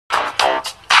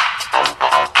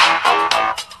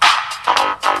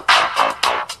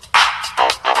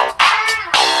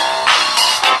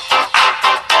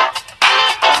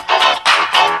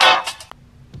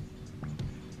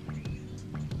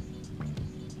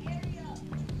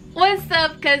What's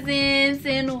up, cousins,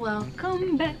 and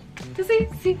welcome back to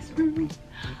CC's room.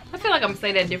 I feel like I'm gonna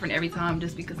say that different every time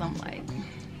just because I'm like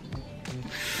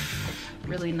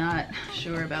really not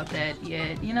sure about that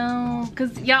yet, you know,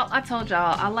 because y'all, I told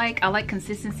y'all I like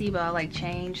consistency, but I like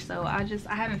change. So I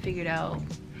haven't figured out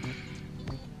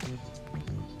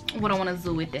what I want to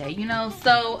do with that, you know.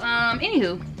 So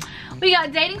anywho, we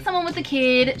got dating someone with a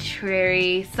kid,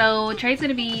 TRAIRI. So Trey's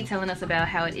gonna be telling us about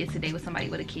how it is to date with somebody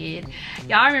with a kid.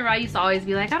 Y'all remember I used to always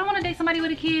be like, I don't want to date somebody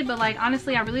with a kid, but like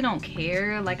honestly I really don't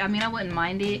care. Like, I mean, I wouldn't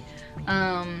mind it,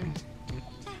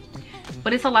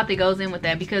 but it's a lot that goes in with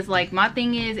that, because like my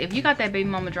thing is, if you got that baby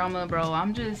mama drama, bro,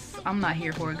 I'm not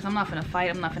here for it, because I'm not gonna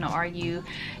fight, I'm not gonna argue,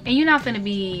 and you're not gonna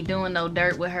be doing no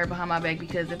dirt with her behind my back,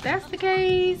 because if that's the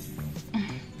case,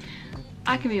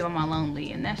 I can be on my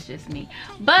lonely, and that's just me.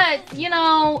 But you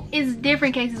know, it's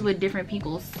different cases with different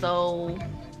people, so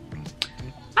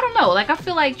I don't know. Like, I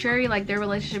feel like TRAIRI, like their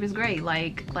relationship is great.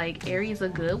 Like Ari is a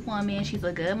good woman, she's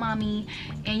a good mommy,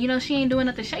 and you know, she ain't doing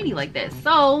nothing shady like that.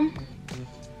 So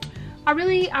I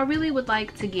really would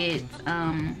like to get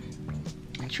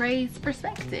Trey's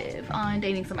perspective on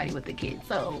dating somebody with a kid.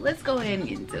 So let's go ahead and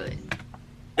get into it.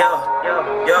 Yo,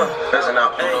 listen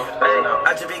up,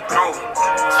 I just be grown.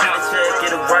 Shoot a check,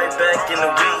 get it right back in the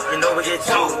week. You know we get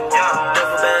two.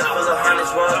 Double bag full of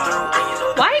hundreds roll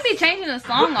through. Why you be changing the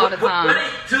song all the time?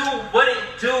 What it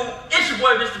do? It's your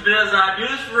boy, Mr. Bills. I do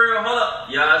this for real. Hold up.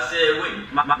 Y'all said,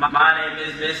 wait, my name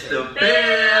is Mr.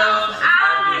 Bills.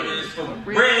 I do this for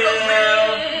real.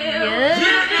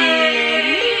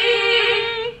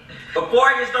 Before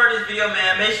I get started this video,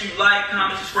 man, make sure you like,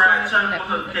 comment, subscribe, turn the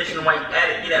notification on while you at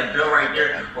it, get that bell right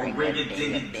there, or ring it,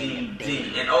 ding it, ding,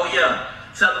 ding. And oh yeah,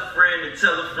 tell a friend to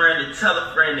tell a friend to tell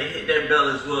a friend to hit that bell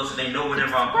as well, so they know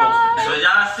whenever I'm posting. So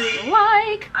y'all see,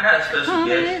 I got a special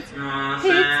guest, you know what I'm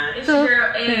saying? It's your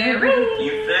girl, TRAIRI.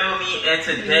 You feel me? And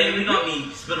today we gonna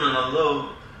be spilling a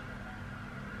little.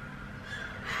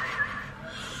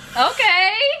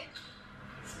 Okay.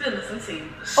 Spilling some tea.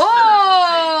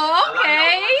 Oh, okay. I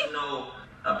like to know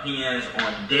opinions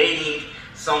on dating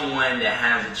someone that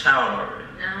has a child already.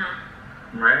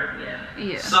 Right?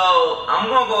 Yeah. So I'm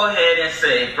gonna go ahead and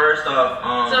say, first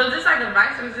off, so is this like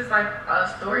advice, or is this like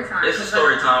a story time? It's a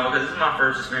story time because this is my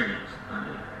first experience.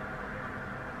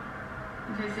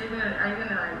 Okay, so are you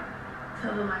gonna like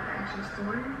tell them like the actual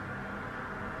story?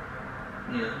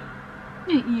 Yeah.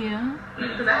 Yeah.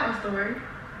 Because I have a story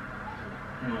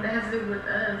that has to do with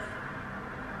us.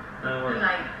 And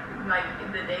like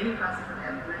the dating process of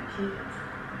having like kids.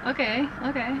 Okay.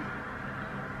 I'm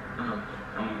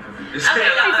confused. Okay,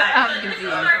 I'm so this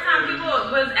confused. story time, people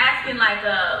was asking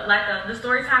the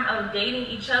story time of dating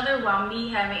each other while me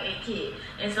having a kid.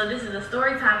 And so this is a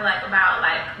story time like about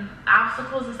like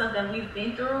obstacles and stuff that we've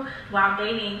been through while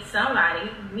dating somebody,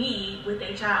 me with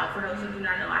a child. For those who do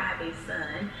not know, I have a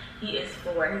son. He is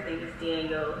 4. His name is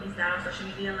Daniel. He's not on social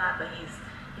media a lot, but he's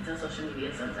on social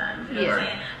media sometimes. You know what I'm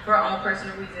saying? For our own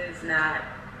personal reasons, not.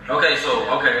 Okay, so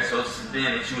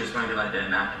then that you explained it like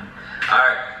that, now.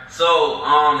 Alright, so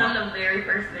From the very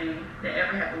first thing that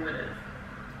ever happened with us.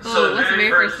 So what's the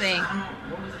very first thing?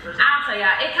 What was the first thing? I'll tell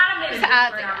y'all. It kind of made a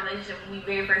difference in our relationship when we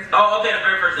very first met. Oh, okay, the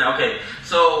very first thing. Okay,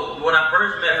 so when I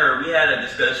first met her, we had a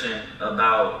discussion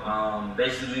about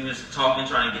basically we was talking,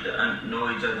 trying to get to know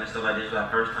each other and stuff like this. Was our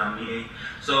first time meeting,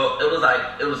 so it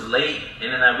was late,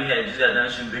 and then we had just got done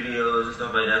shooting videos and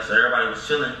stuff like that. So everybody was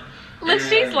chilling. Look,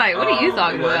 she's like, what are you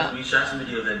talking about? We shot some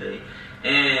videos that day,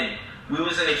 and we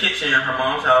was in the kitchen in her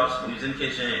mom's house. We was in the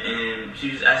kitchen, and she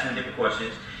was asking me different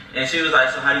questions. And she was like,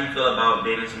 so how do you feel about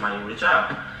dating somebody with a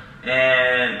child?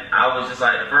 And I was just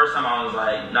like, the first time I was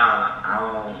like, nah,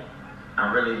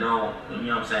 I really don't, you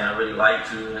know what I'm saying, I really like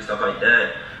to and stuff like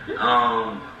that.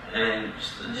 And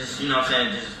just, you know what I'm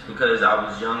saying, just because I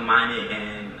was young-minded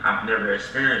and I've never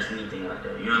experienced anything like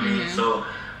that, you know what I mean? So,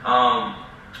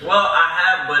 well, I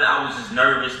have, but I was just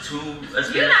nervous to experience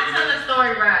it. You're not telling the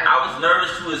story right. I was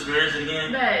nervous to experience it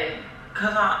again. Babe.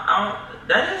 Because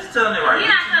that is telling it right.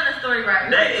 You're not telling the story right.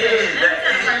 That is. Let me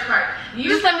tell the first part.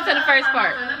 Just let me tell the first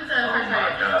part. Let me tell the first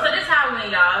part. So this is how it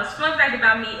went, y'all. Fun fact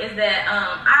about me is that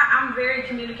I'm very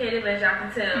communicative, as y'all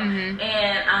can tell.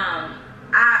 And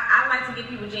I like to give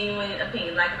people genuine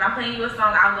opinions. Like if I'm playing you a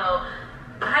song, I'll go,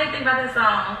 how you think about that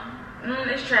song?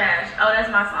 It's trash. Oh, that's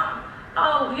my song.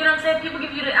 Oh, you know what I'm saying? People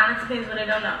give you the honest opinions when they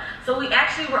don't know. So we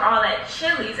actually were all at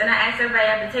Chili's, and I asked everybody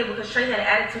at the table because Trey had an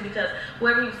attitude because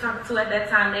whoever he was talking to at that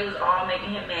time, they was all making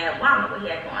him mad. Well, I don't know what he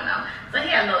had going on. So he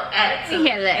had a little attitude. He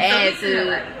had an attitude.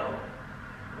 Like, yo,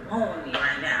 blowing me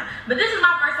right now. But this is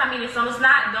my first time meeting, so it's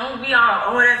not, don't be all,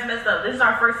 oh, that's messed up. This is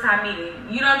our first time meeting.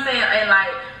 You know what I'm saying? And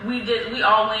like, we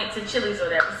all went to Chili's or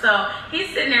whatever. So he's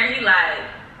sitting there, he like,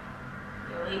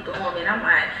 yo, he blowing me. And I'm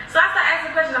like, so I started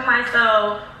asking questions. I'm like,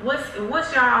 so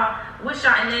what's y'all,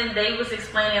 and then they was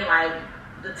explaining like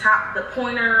the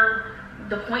pointer,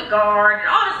 the point guard, and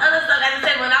all this other stuff at the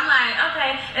table, and I'm like,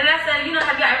 okay. And I said, you know,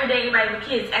 have y'all ever dated anybody with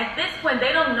kids? At this point,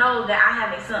 they don't know that I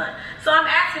have a son. So I'm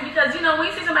asking because, you know, when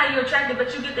you see somebody you're attracted,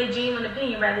 but you get their genuine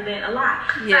opinion rather than a lie.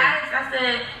 Yeah. So I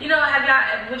said, you know,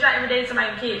 would y'all ever date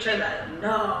somebody with kids? Trey like,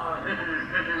 no,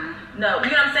 no.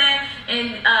 You know what I'm saying?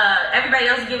 And everybody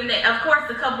else is giving it. Of course,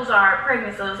 the couples are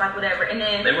pregnant, so it's like whatever. And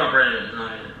then they weren't pregnant.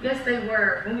 No. Yes, they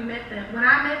were. When we met them, when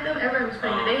I met them, everybody was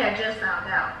pregnant. They had just found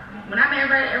out. When I met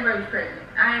everybody was pregnant.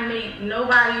 I ain't made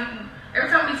nobody. Every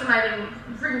time I meet somebody, they were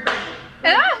freaking pregnant.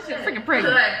 And I was freaking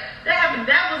pregnant. Like, that happened.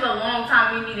 That was a long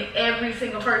time. We needed every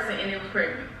single person, and it was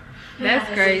pregnant. That's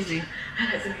crazy. I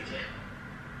had to meet you.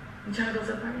 You trying to go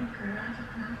to the party, girl?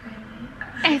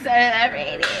 I said I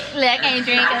read it. Look, I ain't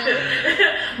drinking.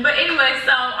 But anyway,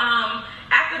 so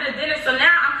after the dinner, so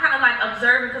now I'm kind of like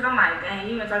observing because I'm like, dang,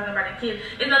 you been talking about the kids.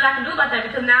 There's nothing I can do about that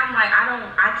because now I'm like,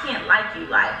 I can't like you.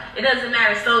 Like, it doesn't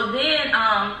matter. So then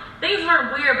things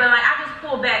weren't weird, but like I just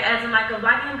pulled back as in like of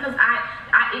liking him because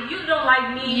if you don't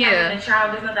like me having a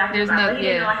child, there's nothing I can do about it. But he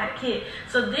didn't know I had a kid.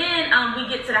 So then we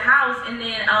get to the house and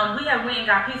then we had went and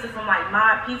got pizza from like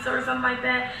Mod Pizza or something like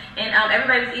that. And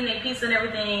everybody was eating their pizza and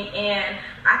everything. And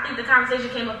I think the conversation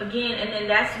came up again. And then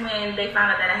that's when they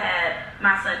found out that I had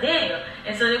my son Daniel.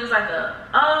 And so it was like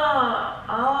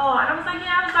oh. And I was like,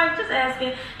 yeah, I was like just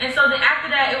asking. And so then after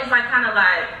that, it was like kind of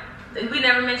like, we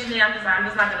never mentioned it. I'm just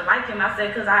not gonna like him. I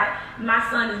said because my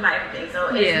son is my everything.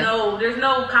 So it's there's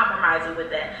no compromising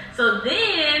with that. So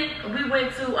then we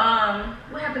went to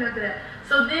what happened after that?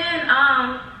 So then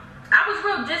I was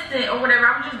real distant or whatever.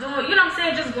 I was just doing, you know what I'm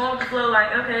saying, just going with the flow.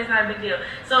 Like, okay, it's not a big deal.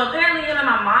 So apparently him and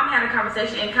my mom had a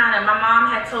conversation and kind of my mom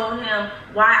had told him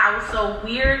why I was so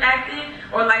weird acting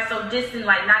or like so distant,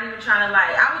 like not even trying to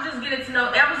like. I was just getting to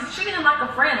know. I was treating him like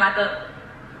a friend, like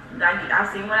I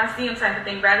see when I see him type of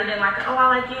thing, rather than like, oh,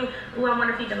 I like you, oh, I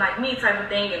wonder if he can like me type of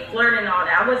thing, and flirting and all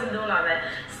that. I wasn't doing all that.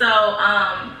 So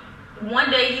one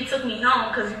day he took me home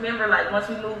because remember, like once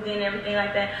we moved in and everything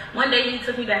like that. One day he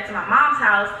took me back to my mom's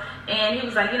house and he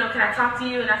was like, you know, can I talk to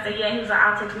you? And I said, yeah. And he was like,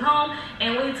 I'll take you home.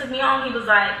 And when he took me home, he was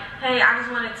like, hey, I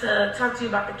just wanted to talk to you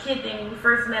about the kid thing. When we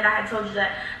first met, I had told you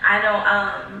that I don't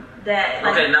that.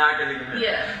 Like, okay, now I can think of it.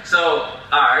 Yeah. So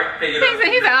all right, pick it up.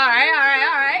 He's like, all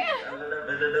right.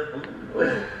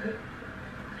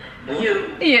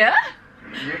 You. Yeah.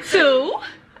 Two.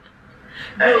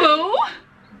 Hey. Boo.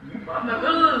 my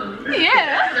boo.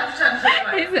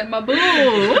 Yeah. He said my boo.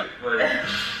 Alright,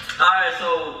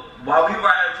 so while we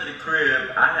arrived to the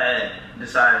crib, I had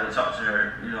decided to talk to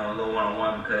her, you know, a little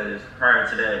one-on-one because prior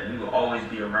to that, we would always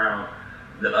be around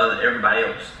everybody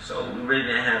else. So we really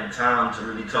didn't have time to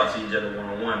really talk to each other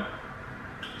one-on-one.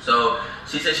 So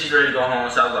she said she's ready to go home,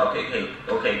 so I was like,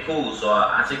 okay, cool. So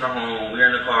I take her home, we're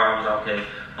in the car, I was like, okay.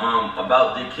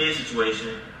 About the kid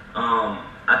situation,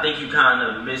 I think you kind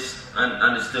of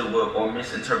misunderstood or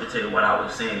misinterpreted what I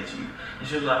was saying to you. And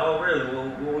she was like, oh really, well,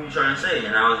 what were you trying to say?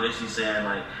 And I was basically saying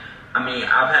like, I mean,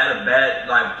 I've had a bad,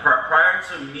 like prior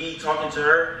to me talking to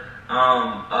her,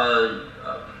 I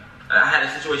had a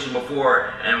situation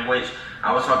before in which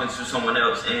I was talking to someone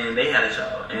else and they had a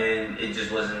child and it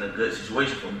just wasn't a good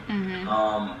situation for me.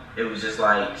 Mm-hmm. It was just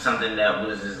like something that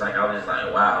was just like, I was just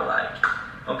like, wow, like,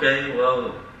 okay,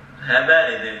 well, have at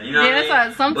it then. You know what I mean?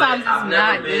 Like, sometimes but it's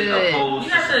not good.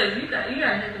 You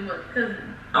gotta hit them with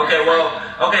cousin.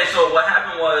 Okay, so what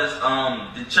happened was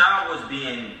the child was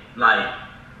being like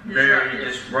very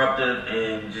disruptive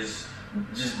and just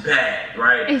bad,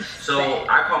 right? So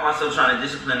I caught myself trying to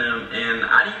discipline him, and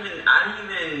I didn't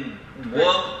even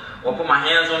whoop or put my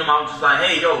hands on him. I was just like,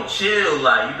 hey, yo, chill,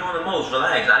 like you're doing the most,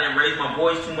 relax. I didn't raise my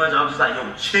voice too much. I was just like,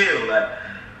 yo, chill, like,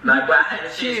 but I had to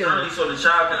say it sternly so the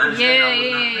child can understand I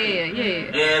was not playing.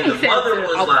 Yeah. And the mother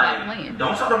was like,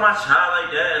 don't talk to my child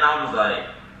like that, and I was like,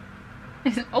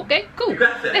 okay, cool. You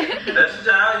got that. That's your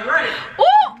child, you're right.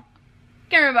 Ooh!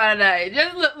 Can't remember about that.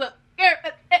 Just look.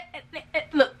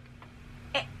 Look.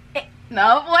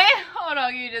 No, wait. Hold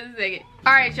on, give me just a second.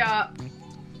 Alright, y'all.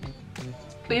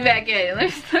 We back at it.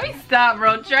 Let me stop,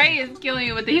 bro. Trey is killing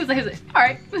me with it. He was like,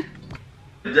 alright.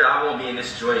 I won't be in this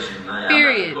situation.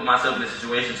 Period. I'm not put myself in a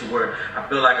situation to where I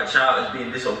feel like a child is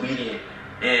being disobedient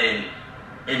and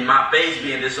in my face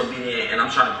being disobedient and I'm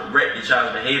trying to correct the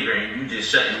child's behavior and you just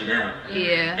shutting me down.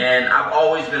 Yeah. And I've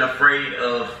always been afraid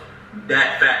of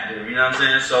that factor, you know what I'm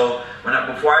saying? So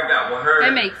before I got with her,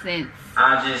 that makes sense.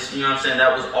 I just, you know what I'm saying,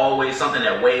 that was always something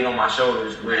that weighed on my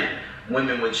shoulders with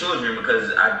women with children,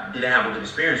 because I didn't have a good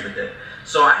experience with that.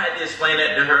 So I had to explain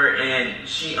that to her, and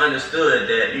she understood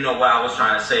that, you know, what I was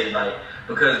trying to say, like,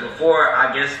 because before,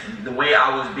 I guess, the way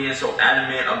I was being so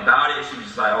adamant about it, she was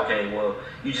just like, okay, well,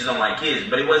 you just don't like kids.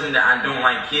 But it wasn't that I don't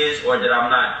like kids or that I'm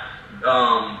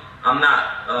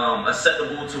not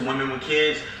acceptable to women with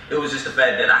kids. It was just the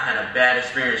fact that I had a bad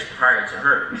experience prior to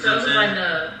her. You so know what I'm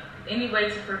saying? Any way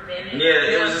to prevent it?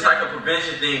 Yeah, it was just like a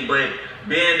prevention thing. But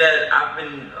being that I've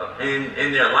been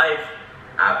in their life,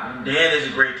 Dan is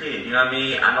a great kid. You know what I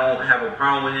mean? I don't have a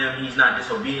problem with him. He's not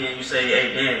disobedient. You say,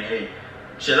 hey, Dan, hey,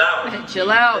 chill out.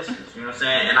 Chill out. Listens, you know what I'm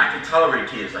saying? And I can tolerate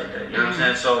kids like that. You know what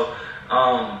I'm saying? So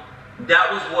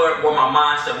that was what my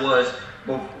mindset was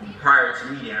prior to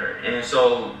meeting her. And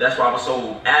so that's why I was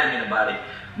so adamant about it.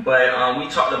 But we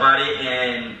talked about it,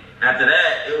 and after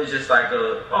that, it was just like,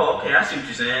 oh, okay, I see what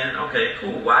you're saying. Okay,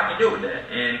 cool. Well, I can deal with that.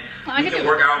 And we can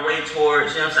work our way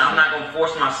towards, you know what I'm saying? I'm not going to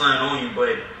force my son on you,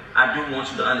 but I do want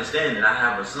you to understand that I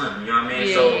have a son. You know what I mean?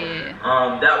 Yeah.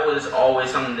 So that was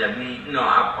always something that we, you know,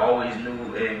 I always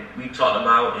knew and we talked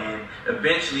about. And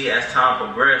eventually, as time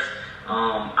progressed,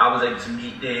 I was able to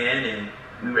meet Dan, and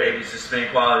we were able to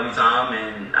spend quality time,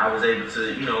 and I was able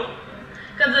to, you know,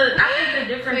 because I think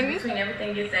the difference between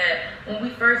everything is that when we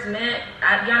first met,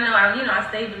 y'all know, I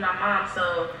stayed with my mom,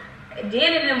 so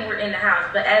Dan and them were in the house,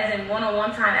 but as in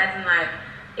one-on-one time, as in like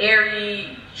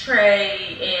Ari,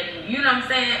 Trey, and you know what I'm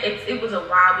saying, it was a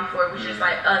while before it was just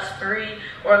like us three,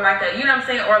 or like a, you know what I'm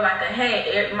saying, or like a,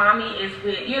 hey, mommy is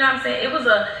with, you know what I'm saying. It was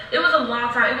a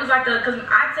long time. It was like because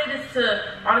I say this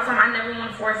to all the time, I never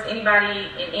want to force anybody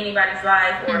in anybody's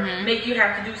life or make you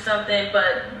have to do something,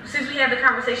 but since we had the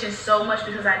conversation so much,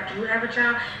 because I do have a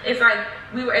child, it's like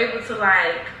we were able to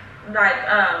like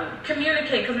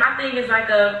communicate, because my thing is like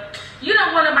you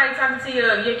don't want nobody talking to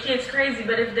your kids crazy,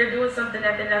 but if they're doing something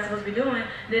that they're not supposed to be doing,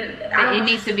 then it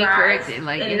needs to be corrected,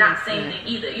 like, and not saying anything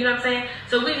either, you know what I'm saying?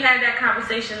 So we had that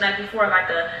conversation like before, like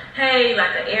a, hey,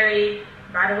 like a Ari,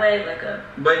 by the way, like a,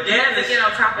 but Dan is, get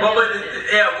on top of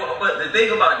but the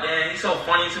thing about Dan, he's so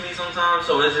funny to me sometimes,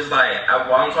 so it's just like,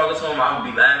 while I'm talking to him, I'll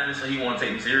be laughing, so he won't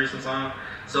take me serious sometimes.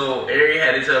 So Ari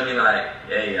had to tell me like,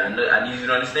 hey, I need you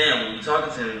to understand, when you're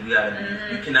talking to him,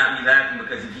 you cannot be laughing,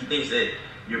 because if he thinks that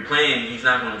you're playing, he's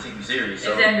not going to take you serious.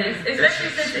 So, exactly. Especially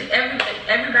since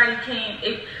everybody came,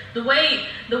 the way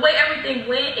everything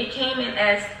went, it came in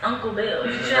as Uncle Bill's.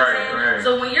 You know what I'm saying? Right.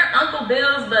 So when you're Uncle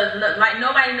Bill's, but like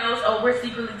nobody knows, oh, we're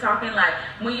secretly talking. Like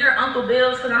when you're Uncle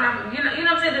Bill's, because I'm not, you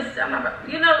know what I'm saying? I'm not,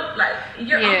 you know, like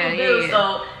you're Uncle Bill's. Yeah.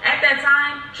 So at that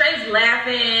time, Trey's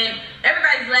laughing.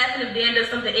 Everybody's laughing if Dan does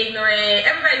something ignorant.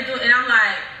 Everybody's doing, and I'm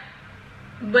like.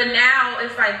 But now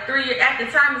it's like 3 years. At the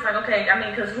time, it's like, okay, I mean,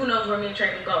 because who knows where me and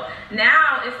Trey can go.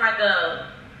 Now it's like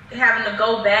having to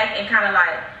go back and kind of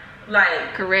like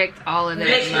correct all of that.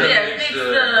 Fix the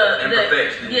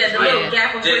imperfections. The little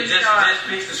gap before you start. Just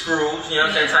fix the screws. You know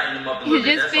what I'm saying? Tighten them up a little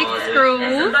bit. Just fix the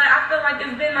screws. But I feel like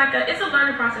it's been like it's a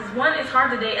learning process. One, it's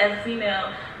hard to date as a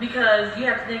female because you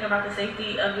have to think about the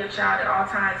safety of your child at all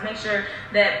times. Make sure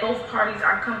that both parties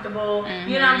are comfortable.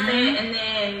 You know what I'm saying? And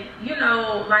then, you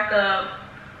know,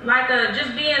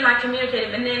 just being like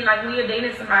communicative, and then like when you're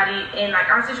dating somebody, and like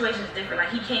our situation is different.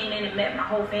 Like he came in and met my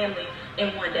whole family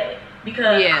in one day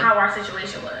because of how our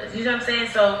situation was. You know what I'm saying?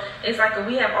 So it's like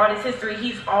we have all this history.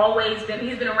 He's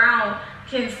been around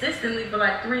consistently for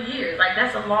like 3 years. Like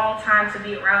that's a long time to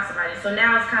be around somebody. So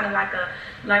now it's kind of like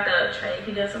a Trey. If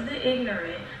he does something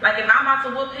ignorant, like if I'm about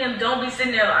to whoop him, don't be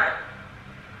sitting there like.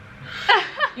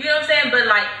 You know what I'm saying? But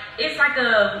like it's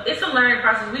a learning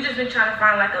process. We just been trying to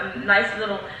find like a nice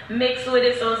little mix with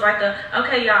it. So it's like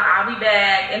okay, y'all, I'll be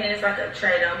back, and then it's like a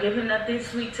Trey, don't give him nothing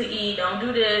sweet to eat, don't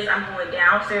do this, I'm going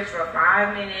downstairs for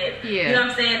 5 minutes. You know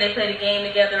what I'm saying? They play the game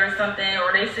together or something,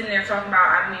 or they sitting there talking about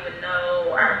I don't even know,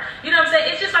 or you know what I'm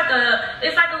saying? It's just like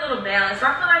a little balance. So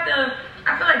I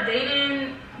feel like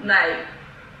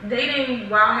dating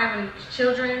while having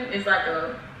children is like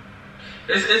a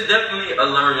It's definitely a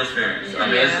learning experience. I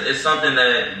mean, it's something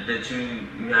that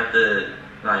you have to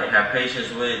like have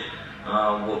patience with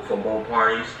for both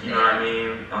parties. You know what I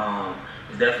mean?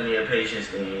 It's definitely a patience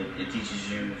thing. It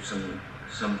teaches you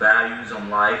some values on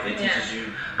life. It teaches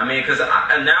you. I mean, because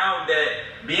now that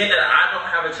being that I don't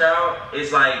have a child,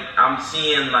 it's like I'm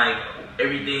seeing like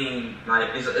everything, like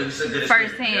it's a good experience.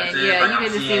 Firsthand, you know, like, you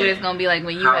get to see what it's gonna be like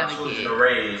when you have a kid. How children are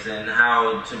raised and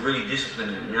how to really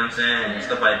discipline them. You know what I'm saying? And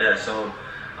stuff like that. So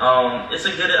it's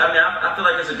a good. I mean, I feel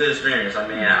like it's a good experience. I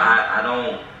mean,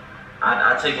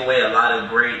 I take away a lot of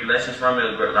great lessons from it,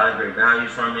 a lot of great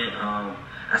values from it.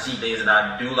 I see things that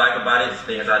I do like about it,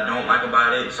 things I don't like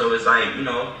about it. So it's like, you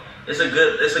know, it's a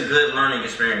good learning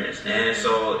experience. And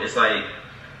so it's like,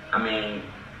 I mean,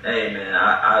 hey man,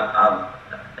 I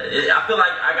feel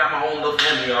like I got my own little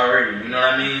family already. You know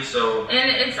what I mean? So and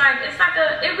it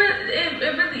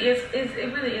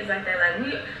really is like that. Like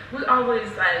we always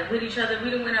like with each other. We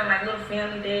done went on like little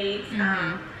family dates.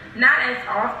 Not as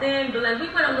often, but like we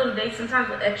went on little dates sometimes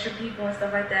with extra people and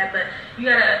stuff like that. But you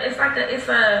gotta,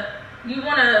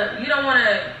 you don't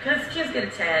wanna, cause kids get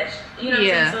attached. You know what I'm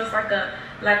saying? So it's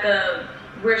like a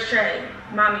where's Trey?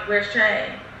 Mommy, where's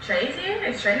Trey? Trey's here?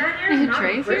 Is Trey not here?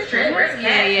 Trey's where's here? Trey? Where's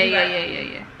Cat?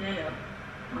 Yeah. Damn,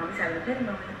 Mommy's having a petty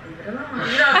moment. Leave it alone.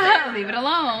 You know what I'm saying? Leave it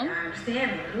alone. I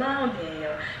understand. Leave it alone,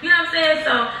 Daniel. You know what I'm saying?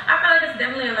 So I feel like it's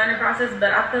definitely a learning process,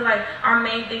 but I feel like our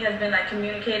main thing has been like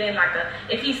communicating. Like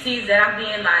if he sees that I'm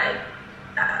being like,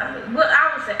 well,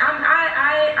 I would say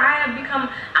I have become.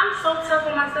 I'm so tough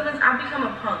on my siblings. I've become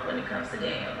a punk when it comes to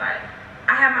Daniel. Like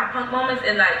I have my punk moments,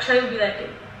 and like Trey would be like,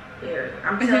 "Here,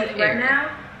 I'm telling you right now."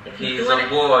 If he's doing it,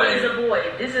 he's a boy.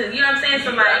 This is, you know what I'm saying?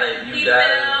 So like, he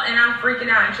fell and I'm freaking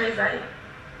out, and Trey's like,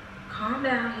 calm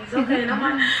down, he's okay. And I'm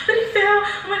like, but he fell.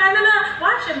 I'm like, no,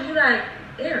 watch him. He's like,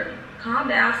 Aaron, calm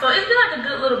down. So it's been like a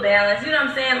good little balance, you know what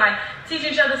I'm saying? Like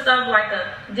teaching each other stuff. Like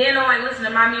Dan don't like listen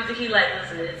to my music, he like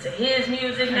listening to his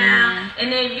music now.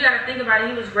 And then you gotta think about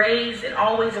it, he was raised and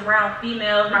always around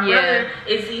females. My brother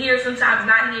is here sometimes,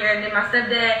 not here. And then my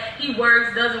stepdad, he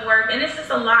works, doesn't work, and it's just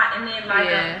a lot. And then like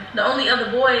the only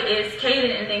other boy is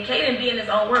Caden, and then Caden be in his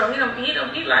own world. He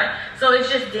don't be like, so it's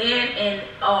just Dan and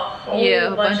a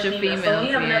whole bunch of females. So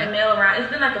he have another male around.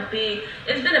 It's been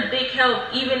a big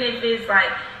help, even if it's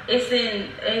like it's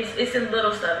in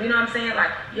little stuff, you know what I'm saying?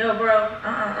 Like, yo, bro,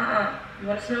 you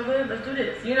want to smell good? Let's do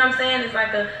this. You know what I'm saying? It's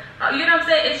like you know what I'm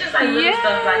saying? It's just like little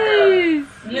stuff like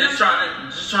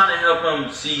just trying to help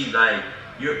him see like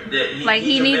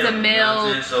he needs a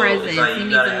male presence. Like he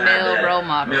needs a male role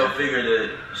model, male figure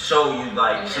to show you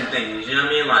like some things. You know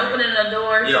what I mean? Like opening the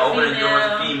doors. Yeah, opening doors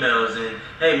to females. And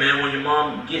hey, man, when your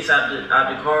mom gets out the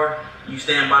car, you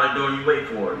stand by the door and you wait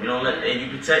for her. You don't and you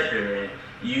protect her. And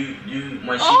you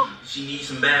when she needs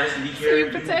some baths to be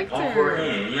carried, you offer her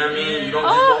hand. You know what I mean? You don't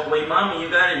just walk away, mommy. You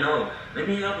got it. No, let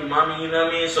me help you, mommy. You know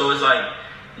what I mean? So it's like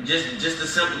just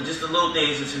the little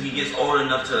things until he gets old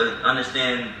enough to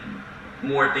understand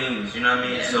more things. You know what I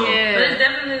mean? So, but it's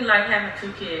definitely like having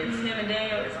two kids. Him and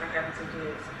Daniel, it's like having two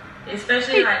kids,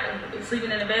 especially like sleeping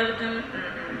in the bed with them.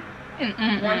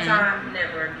 One time,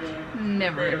 never again.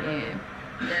 Never again.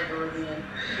 Never again.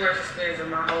 Worst experience of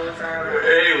my whole entire life.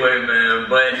 Anyway, man,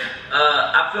 but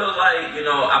I feel like, you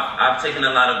know, I've taken a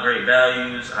lot of great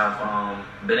values.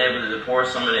 I've been able to pour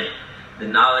some of the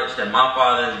knowledge that my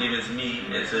father has given to me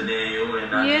and to Daniel,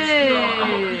 and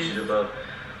I'm appreciative of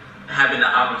having the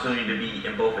opportunity to be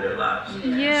in both of their lives. So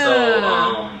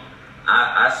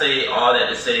I say all that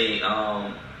to say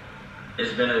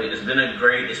it's been a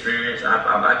great experience.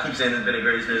 I keep saying it's been a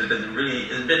great experience because I've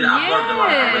learned a lot.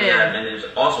 I really have, and it's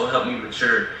also helped me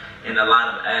mature in a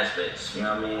lot of aspects. You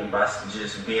know what I mean? By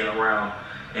just being around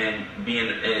and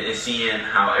and seeing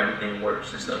how everything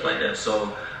works and stuff like that.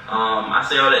 So I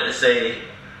say all that to say,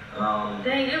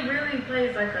 dang, it really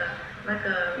plays like a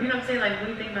you know what I'm saying? Like when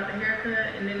you think about the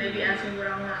haircut, and then they be asking me what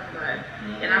I want, like,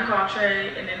 and I call Trey,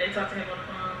 and then they talk to him on the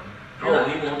phone. Oh,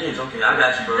 he want this? Okay, I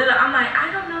got you, bro. I'm like,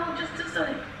 I don't know, just do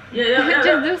something. Yeah.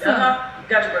 Just do something.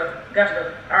 Got you, bro.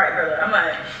 All right, brother. I'm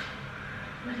like,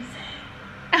 what did he say?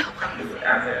 I'm gonna do it.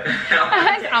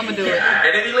 I'm gonna do it.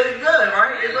 And then he looked good,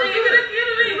 right? It looked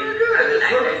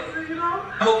good. I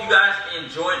hope you guys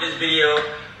enjoyed this video.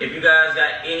 If you guys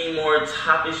got any more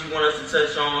topics you want us to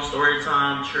touch on, story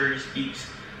time, TRAIRI Speaks,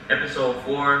 episode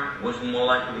 4, which will more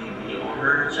likely be on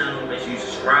her channel. Make sure you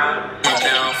subscribe.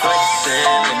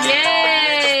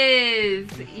 Yes,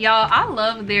 y'all. I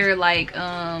love their like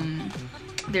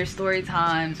their story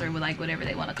times, or like whatever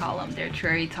they want to call them, their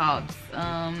TRAIRI talks.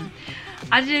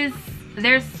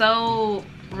 They're so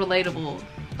relatable,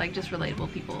 like just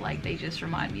relatable people. Like they just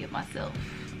remind me of myself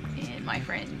and my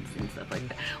friends and stuff like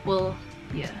that. Well,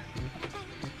 yeah,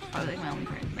 probably like my only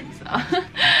friends. So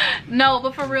no,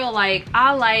 but for real, like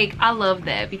I love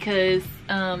that, because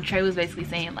Trey was basically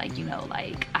saying like, you know,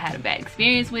 like I had a bad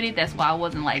experience with it, that's why I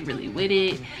wasn't like really with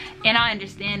it. And I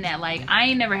understand that. Like I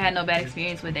ain't never had no bad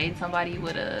experience with dating somebody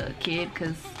with a kid,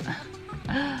 because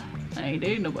I ain't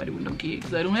dating nobody with no kids,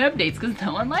 because I don't have dates, because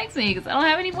no one likes me, because I don't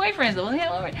have any boyfriends.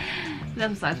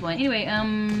 That's besides the point. Anyway,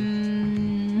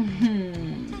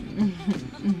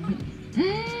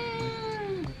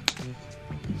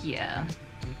 yeah,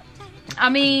 I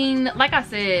mean, like I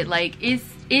said, like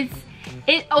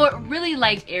or really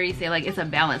like Ari said, like it's a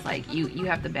balance. Like you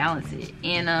have to balance it.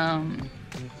 And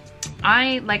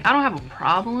I don't have a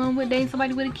problem with dating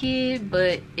somebody with a kid,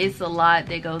 but it's a lot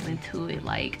that goes into it.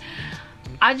 Like,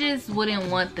 I just wouldn't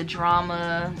want the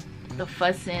drama, the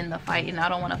fussing, the fighting. I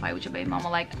don't want to fight with your baby mama.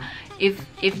 Like, if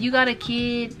you got a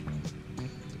kid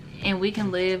and we can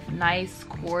live nice,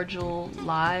 cordial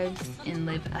lives and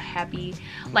live a happy,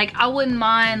 like, I wouldn't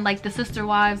mind, like, the sister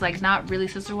wives, like, not really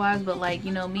sister wives, but, like,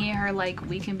 you know, me and her, like,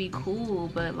 we can be cool,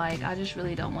 but, like, I just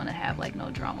really don't want to have, like, no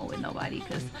drama with nobody,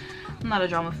 because I'm not a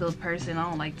drama-filled person. I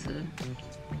don't like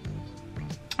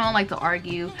to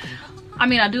argue. I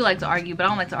mean, I do like to argue, but I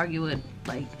don't like to argue with,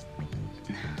 like,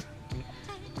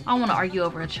 I don't want to argue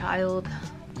over a child.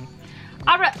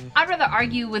 I'd rather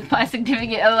argue with my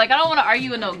significant other. Like, I don't want to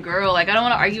argue with no girl. Like, I don't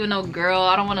want to argue with no girl.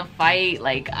 I don't want to fight.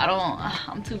 Like,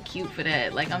 I'm too cute for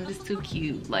that. Like, I'm just too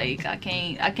cute. Like, I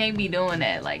can't be doing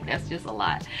that. Like, that's just a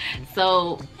lot.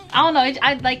 So, I don't know.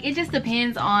 It just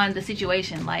depends on the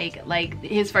situation. Like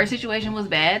his first situation was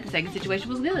bad. The second situation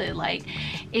was good. Like,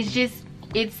 it's just,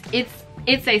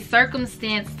 it's a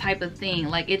circumstance type of thing.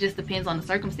 Like, it just depends on the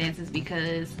circumstances,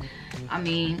 because I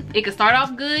mean, it could start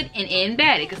off good and end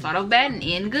bad. It could start off bad and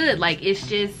end good. Like, it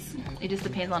just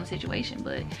depends on the situation.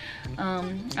 But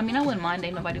I mean, I wouldn't mind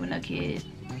dating nobody with no kid.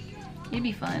 It'd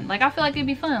be fun. Like, I feel like it'd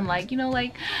be fun. Like, you know,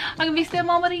 like, I could be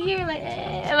stepmom of the year. Like,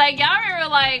 like, y'all remember,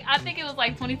 like, I think it was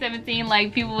like 2017,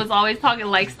 like, people was always talking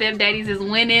like stepdaddies is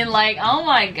winning. Like, oh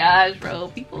my gosh, bro,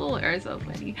 people are so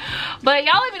funny. But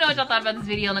y'all let me know what y'all thought about this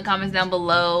video in the comments down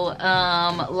below.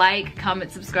 Like,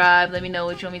 comment, subscribe. Let me know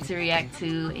what you want me to react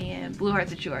to. And blue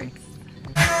hearts or true hearts.